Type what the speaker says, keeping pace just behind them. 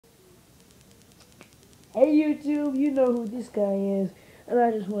Hey YouTube, you know who this guy is, and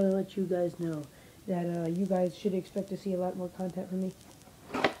I just want to let you guys know that you guys should expect to see a lot more content from me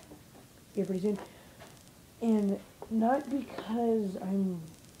here pretty soon. And not because I'm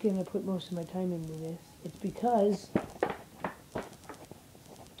gonna put most of my time into this, it's because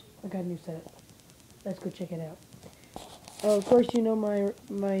I got a new setup. Let's go check it out. Of course, you know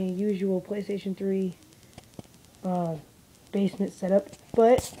my usual PlayStation 3 basement setup,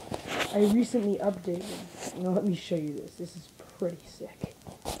 but I recently updated. Now let me show you this. This is pretty sick.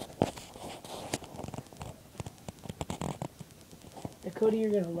 Dakota,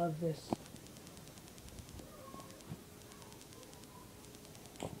 you're gonna love this.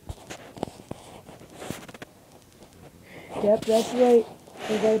 Yep, that's right.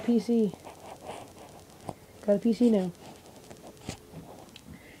 I got a PC. Got a PC now.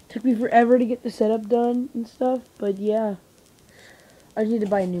 Took me forever to get the setup done and stuff, but yeah. I just need to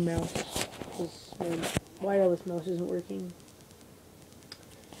buy a new mouse, because my wireless mouse isn't working.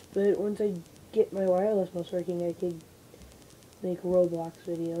 But once I get my wireless mouse working, I could make Roblox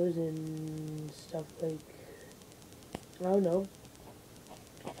videos and stuff like, I don't know.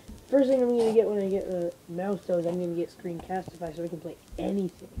 First thing I'm going to get when I get a mouse, though, is I'm going to get Screencastify so I can play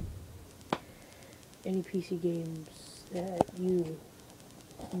anything. Any PC games that you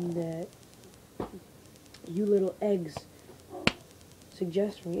little eggs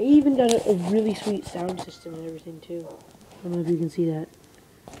suggest for me. I even got a really sweet sound system and everything, too. I don't know if you can see that.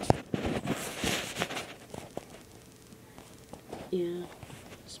 Yeah,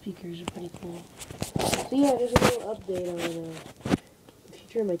 speakers are pretty cool. So yeah, there's a little update on the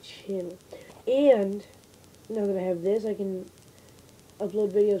future of my channel. And now that I have this, I can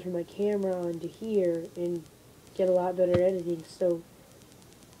upload videos from my camera onto here and get a lot better editing. So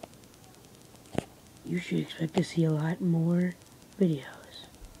you should expect to see a lot more videos.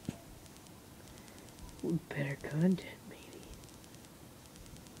 With better content, maybe.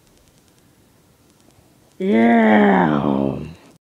 Yeah!